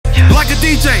like a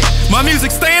DJ, my music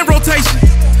stay in rotation.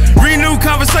 Renew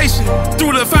conversation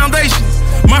through the foundation.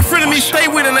 My frenemies stay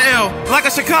within the L, like a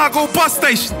Chicago bus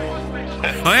station.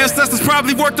 Our ancestors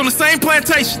probably worked on the same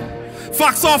plantation.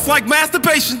 Fox off like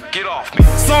masturbation. Get off me.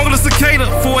 Song of the cicada,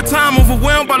 for a time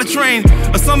overwhelmed by the train.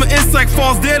 A summer insect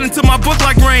falls dead into my book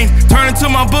like rain. Turn into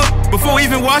my book before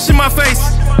even washing my face.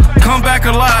 Come back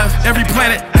alive, every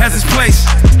planet has its place.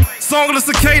 Song of the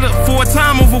cicada, for a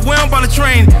time overwhelmed by the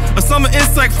train. A summer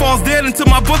insect falls dead into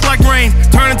my book like rain.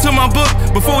 Turn into my book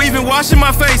before even washing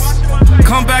my face.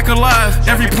 Come back alive,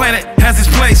 every planet has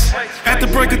its place. At the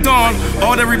break of dawn,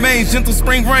 all that remains, gentle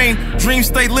spring rain. Dreams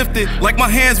stay lifted like my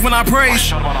hands when I praise.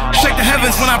 Shake the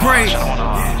heavens when I praise.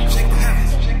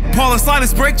 Paul and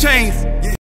Silas break chains.